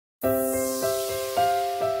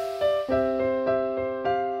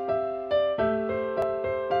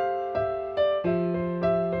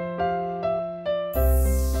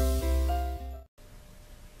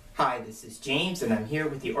is James, and I'm here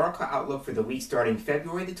with the Oracle Outlook for the week starting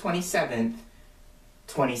February the 27th,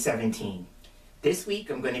 2017. This week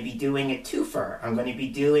I'm going to be doing a twofer. I'm going to be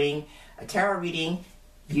doing a tarot reading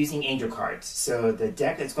using angel cards. So the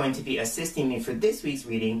deck that's going to be assisting me for this week's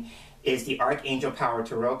reading is the Archangel Power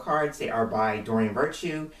Tarot Cards. They are by Doreen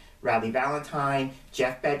Virtue, Radleigh Valentine,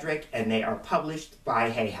 Jeff Bedrick, and they are published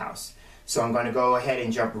by Hay House. So I'm going to go ahead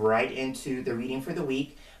and jump right into the reading for the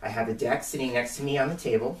week. I have the deck sitting next to me on the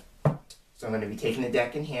table. So I'm going to be taking the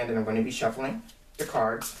deck in hand and I'm going to be shuffling the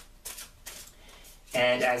cards.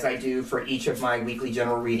 And as I do for each of my weekly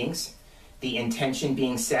general readings, the intention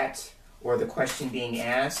being set or the question being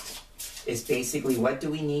asked is basically, what do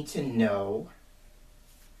we need to know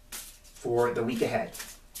for the week ahead?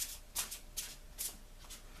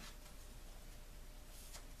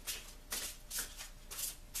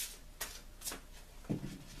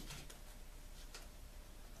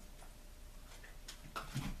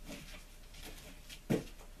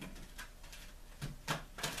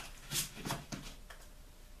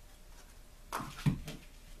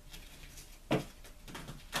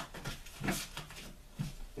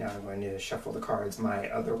 Now I'm going to shuffle the cards my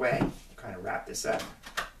other way, kind of wrap this up.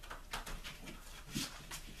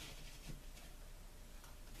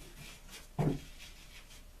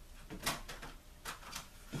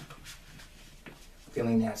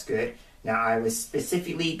 Feeling that's good. Now I was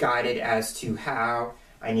specifically guided as to how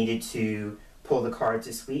I needed to pull the cards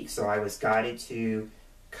this week, so I was guided to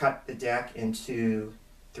cut the deck into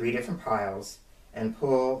 3 different piles and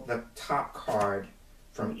pull the top card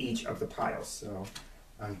from each of the piles. So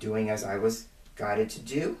I'm doing as I was guided to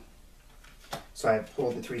do. So I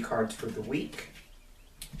pulled the 3 cards for the week,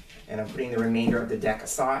 and I'm putting the remainder of the deck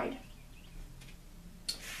aside.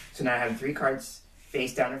 So now I have 3 cards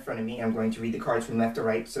face down in front of me. I'm going to read the cards from left to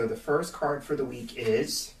right. So the first card for the week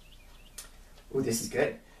is, ooh, this is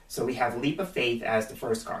good. So we have Leap of Faith as the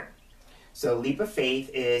first card. So Leap of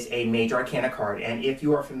Faith is a major arcana card, and if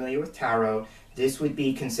you are familiar with tarot, this would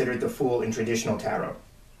be considered the Fool in traditional tarot.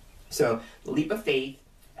 So Leap of Faith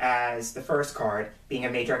as the first card, being a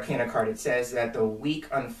major arcana card, it says that the week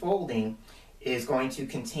unfolding is going to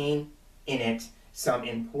contain in it some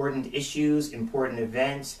important issues, important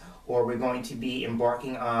events, or we're going to be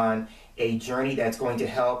embarking on a journey that's going to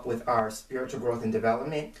help with our spiritual growth and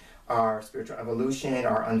development, our spiritual evolution,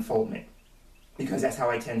 our unfoldment, because that's how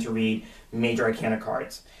I tend to read major arcana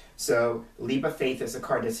cards. So Leap of Faith is a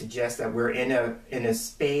card that suggests that we're in a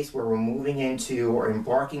space where we're moving into or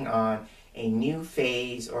embarking on a new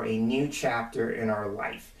phase or a new chapter in our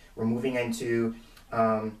life. We're moving into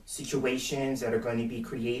situations that are going to be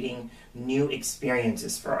creating new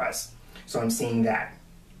experiences for us. So I'm seeing that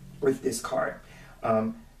with this card.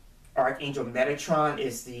 Archangel Metatron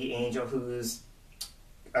is the angel who's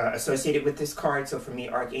associated with this card. So for me,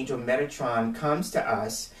 Archangel Metatron comes to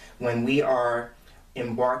us when we are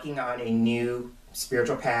embarking on a new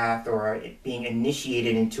spiritual path or being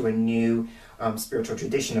initiated into a new spiritual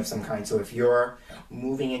tradition of some kind. So if you're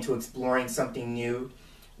moving into exploring something new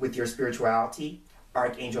with your spirituality,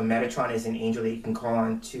 Archangel Metatron is an angel that you can call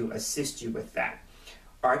on to assist you with that.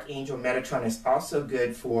 Archangel Metatron is also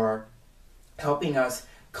good for helping us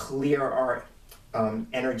clear our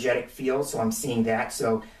energetic field. So I'm seeing that.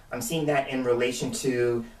 So I'm seeing that in relation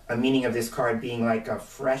to a meaning of this card being like a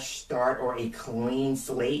fresh start or a clean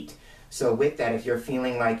slate. So with that, if you're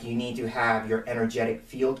feeling like you need to have your energetic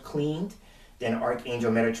field cleaned, then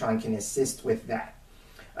Archangel Metatron can assist with that.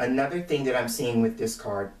 Another thing that I'm seeing with this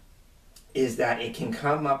card is that it can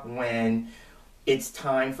come up when it's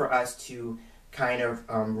time for us to kind of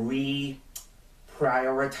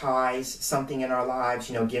reprioritize something in our lives,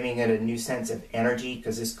 you know, giving it a new sense of energy,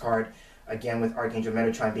 because this card, again, with Archangel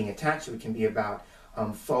Metatron being attached to it, can be about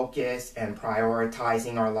focus and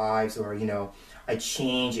prioritizing our lives, or, you know, a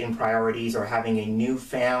change in priorities, or having a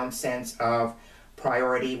newfound sense of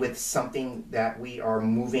priority with something that we are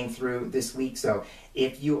moving through this week. So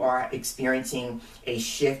if you are experiencing a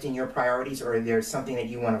shift in your priorities, or there's something that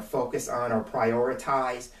you want to focus on or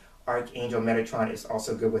prioritize, Archangel Metatron is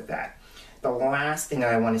also good with that. The last thing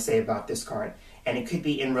that I want to say about this card, and it could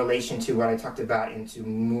be in relation to what I talked about into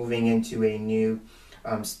moving into a new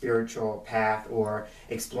spiritual path or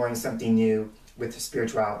exploring something new with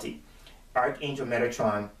spirituality. Archangel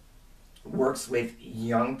Metatron works with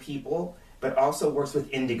young people, but also works with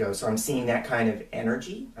indigo. So I'm seeing that kind of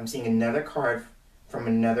energy. I'm seeing another card from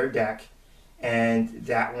another deck, and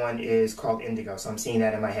that one is called indigo. So I'm seeing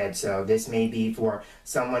that in my head. So this may be for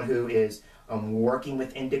someone who is working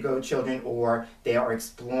with indigo children, or they are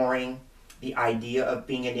exploring the idea of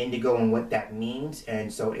being an indigo and what that means.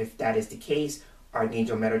 And so if that is the case,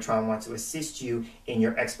 Archangel Metatron wants to assist you in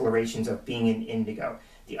your explorations of being an indigo.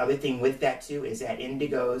 The other thing with that too is that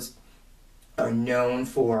indigos are known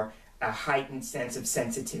for a heightened sense of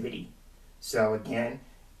sensitivity. So again,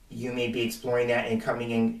 you may be exploring that and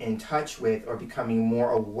coming in touch with or becoming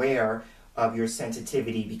more aware of your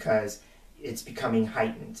sensitivity because it's becoming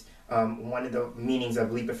heightened. One of the meanings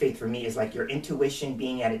of leap of faith for me is like your intuition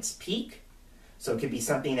being at its peak. So it could be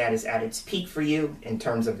something that is at its peak for you in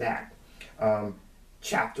terms of that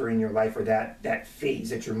chapter in your life or that phase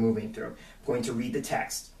that you're moving through. I'm going to read the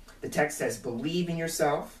text. The text says, believe in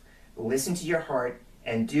yourself, listen to your heart,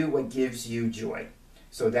 and do what gives you joy.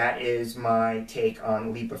 So that is my take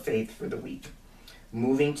on leap of faith for the week.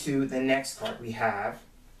 Moving to the next card, we have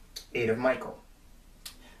Eight of Michael.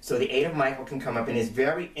 So the Eight of Michael can come up, and it's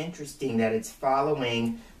very interesting that it's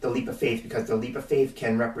following the leap of faith, because the leap of faith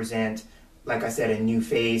can represent, like I said, a new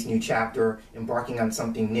phase, new chapter, embarking on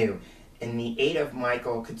something new. And the Eight of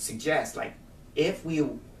Michael could suggest, like, if we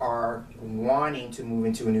are wanting to move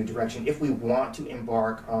into a new direction, if we want to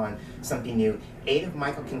embark on something new, Eight of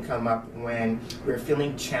Michael can come up when we're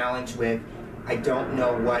feeling challenged with, I don't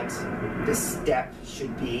know what the step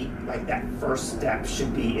should be, like that first step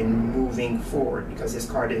should be in moving forward, because this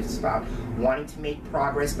card is about wanting to make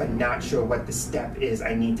progress but not sure what the step is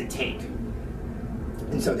I need to take.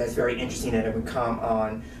 And so that's very interesting that it would come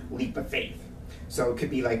on leap of faith. So it could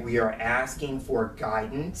be like we are asking for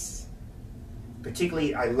guidance.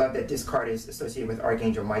 Particularly, I love that this card is associated with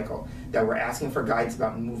Archangel Michael, that we're asking for guidance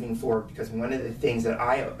about moving forward, because one of the things that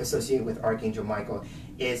I associate with Archangel Michael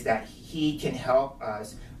is that he can help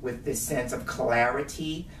us with this sense of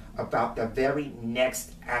clarity about the very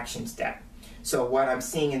next action step. So what I'm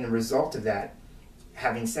seeing in the result of that,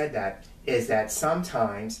 having said that, is that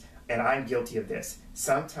sometimes, and I'm guilty of this,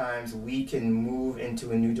 sometimes we can move into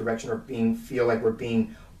a new direction or feel like we're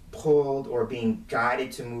being pulled or being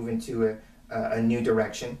guided to move into a new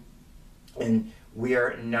direction, and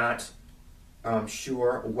we're not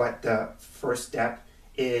sure what the first step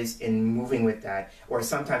is in moving with that. Or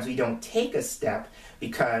sometimes we don't take a step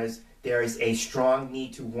because there is a strong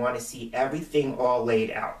need to want to see everything all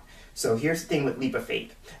laid out. So here's the thing with leap of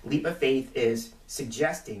faith. Leap of faith is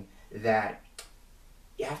suggesting that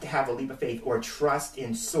you have to have a leap of faith or trust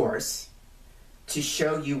in source to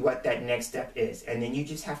show you what that next step is. And then you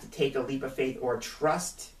just have to take a leap of faith or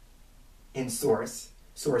trust in source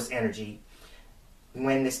energy,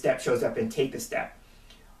 when the step shows up, and take the step.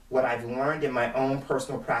 What I've learned in my own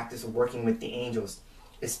personal practice of working with the angels,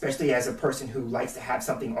 especially as a person who likes to have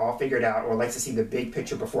something all figured out or likes to see the big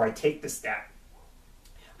picture before I take the step,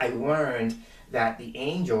 I learned that the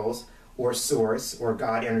angels or source or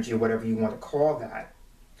God energy or whatever you want to call that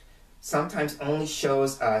sometimes only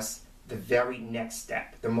shows us the very next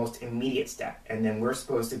step, the most immediate step, and then we're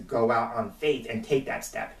supposed to go out on faith and take that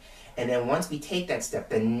step. And then once we take that step,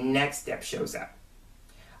 the next step shows up.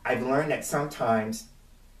 I've learned that sometimes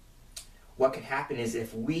what could happen is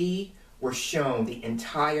if we were shown the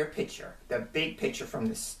entire picture, the big picture from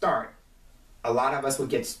the start, a lot of us would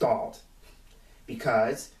get stalled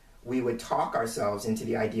because we would talk ourselves into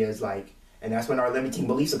the ideas like, and that's when our limiting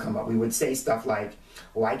beliefs would come up. We would say stuff like,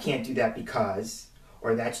 well, I can't do that because,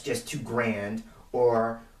 or that's just too grand,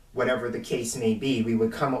 or whatever the case may be. We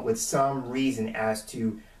would come up with some reason as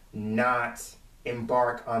to not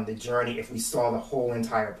embark on the journey if we saw the whole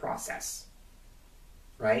entire process,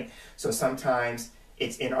 right? So sometimes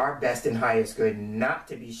it's in our best and highest good not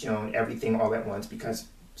to be shown everything all at once, because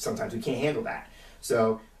sometimes we can't handle that.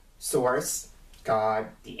 So source, God,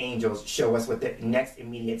 the angels show us what the next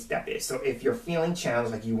immediate step is. So if you're feeling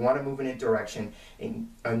challenged, like you want to move in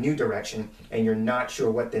a new direction, and you're not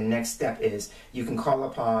sure what the next step is, you can call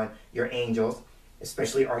upon your angels,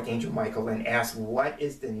 especially Archangel Michael, and ask, what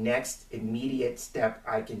is the next immediate step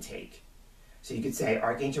I can take? So you could say,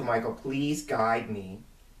 Archangel Michael, please guide me.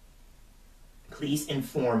 Please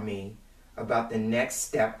inform me about the next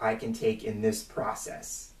step I can take in this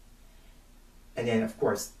process. And then, of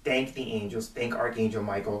course, thank the angels, thank Archangel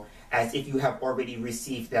Michael, as if you have already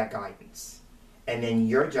received that guidance. And then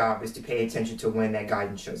your job is to pay attention to when that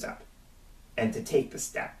guidance shows up and to take the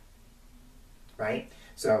step, right?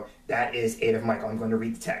 So that is Eight of Michael. I'm going to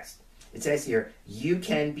read the text. It says here, you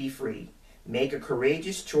can be free. Make a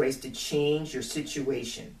courageous choice to change your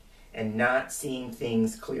situation and not seeing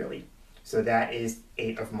things clearly. So that is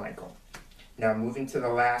Eight of Michael. Now moving to the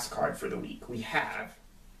last card for the week, we have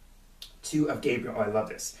Two of Gabriel. Oh, I love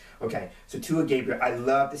this. Okay, so Two of Gabriel. I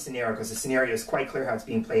love the scenario because the scenario is quite clear how it's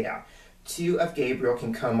being played out. Two of Gabriel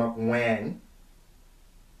can come up when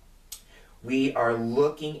we are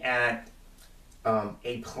looking at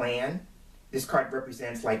a plan this card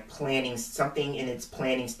represents like planning something in its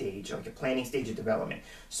planning stage, like a planning stage of development.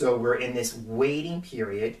 So we're in this waiting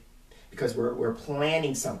period because we're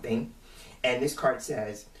planning something. And this card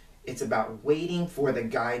says it's about waiting for the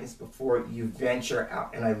guidance before you venture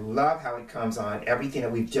out. And I love how it comes on everything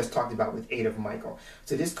that we've just talked about with Eight of Michael.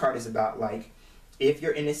 So this card is about like, if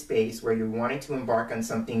you're in a space where you're wanting to embark on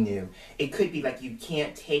something new, it could be like you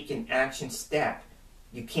can't take an action step.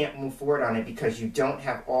 You can't move forward on it because you don't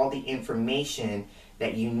have all the information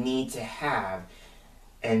that you need to have.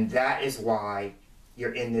 And that is why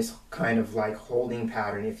you're in this kind of like holding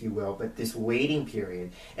pattern, if you will, but this waiting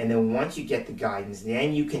period. And then once you get the guidance,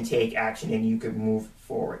 then you can take action and you can move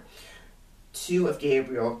forward. Two of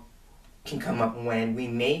Gabriel can come up when we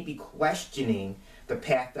may be questioning the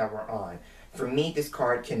path that we're on. For me, this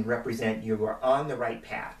card can represent you are on the right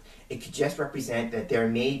path. It could just represent that there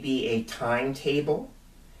may be a timetable,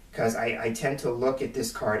 because I tend to look at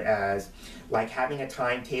this card as like having a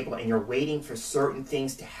timetable and you're waiting for certain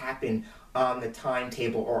things to happen on the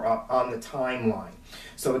timetable or on the timeline.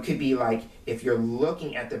 So it could be like if you're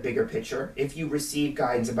looking at the bigger picture, if you receive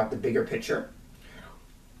guidance about the bigger picture,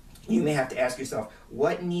 you may have to ask yourself,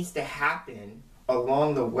 what needs to happen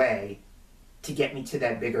along the way to get me to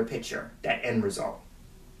that bigger picture, that end result?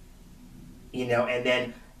 You know, and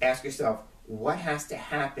then ask yourself, what has to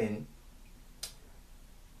happen,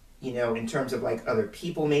 you know, in terms of like other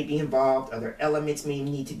people may be involved, other elements may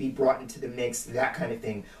need to be brought into the mix, that kind of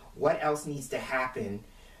thing. What else needs to happen,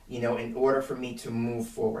 you know, in order for me to move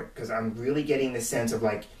forward? Because I'm really getting the sense of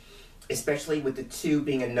like, especially with the two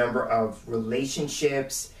being a number of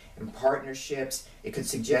relationships and partnerships, it could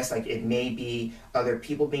suggest like it may be other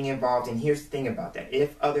people being involved. And here's the thing about that.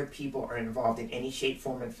 If other people are involved in any shape,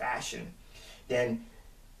 form, and fashion, then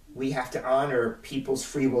we have to honor people's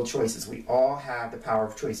free will choices. We all have the power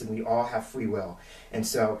of choice and we all have free will. And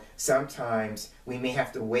so sometimes we may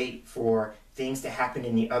have to wait for things to happen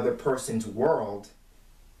in the other person's world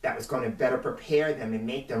that was going to better prepare them and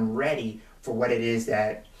make them ready for what it is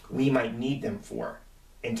that we might need them for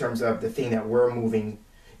in terms of the thing that we're moving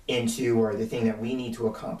into or the thing that we need to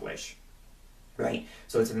accomplish, right?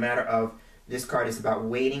 So it's a matter of, this card is about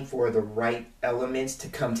waiting for the right elements to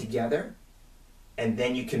come together, and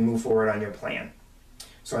then you can move forward on your plan.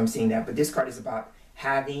 So I'm seeing that. But this card is about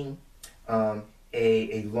having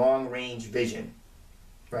a long-range vision,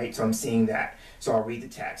 right? So I'm seeing that. So I'll read the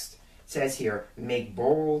text. It says here, make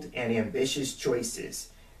bold and ambitious choices.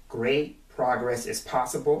 Great progress is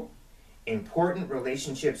possible. Important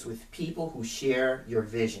relationships with people who share your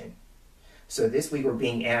vision. So this week we're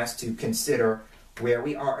being asked to consider where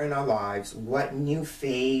we are in our lives, what new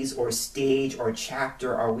phase or stage or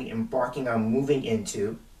chapter are we embarking on moving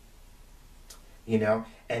into, you know,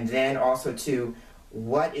 and then also to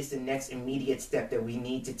what is the next immediate step that we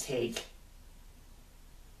need to take,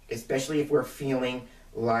 especially if we're feeling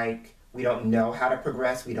like we don't know how to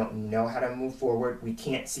progress, we don't know how to move forward, we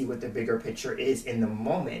can't see what the bigger picture is in the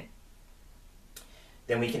moment.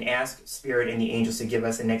 Then we can ask Spirit and the angels to give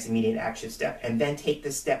us the next immediate action step, and then take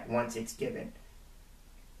the step once it's given,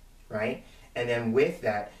 right? And then with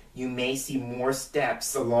that, you may see more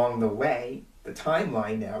steps along the way, the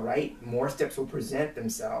timeline now, right? More steps will present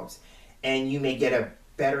themselves, and you may get a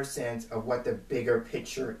better sense of what the bigger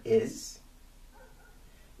picture is,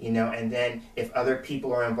 you know, and then if other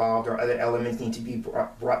people are involved or other elements need to be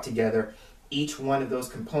brought together, each one of those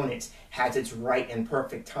components has its right and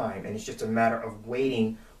perfect time, and it's just a matter of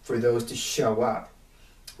waiting for those to show up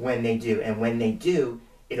when they do. And when they do,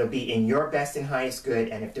 it'll be in your best and highest good,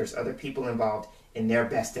 and if there's other people involved, in their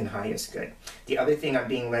best and highest good. The other thing I'm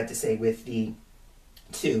being led to say with the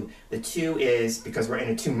two is because we're in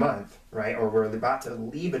a 2-month, right? Or we're about to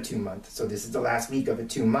leave a 2-month, so this is the last week of a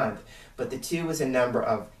 2-month. But the 2 is a number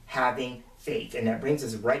of having faith, and that brings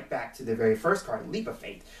us right back to the very first card, leap of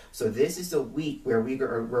faith. So this is the week where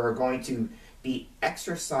we're going to be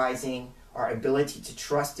exercising our ability to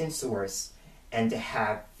trust in Source and to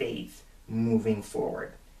have faith moving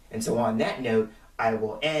forward. And so on that note, I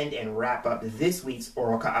will end and wrap up this week's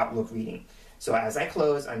Oracle Outlook reading. So as I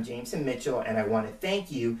close, I'm Jameson Mitchell, and I want to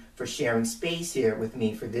thank you for sharing space here with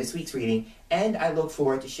me for this week's reading, and I look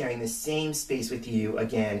forward to sharing the same space with you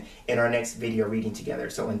again in our next video reading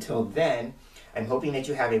together. So until then, I'm hoping that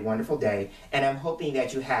you have a wonderful day, and I'm hoping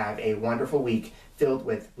that you have a wonderful week filled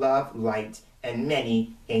with love, light, and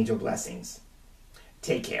many angel blessings.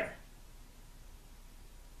 Take care.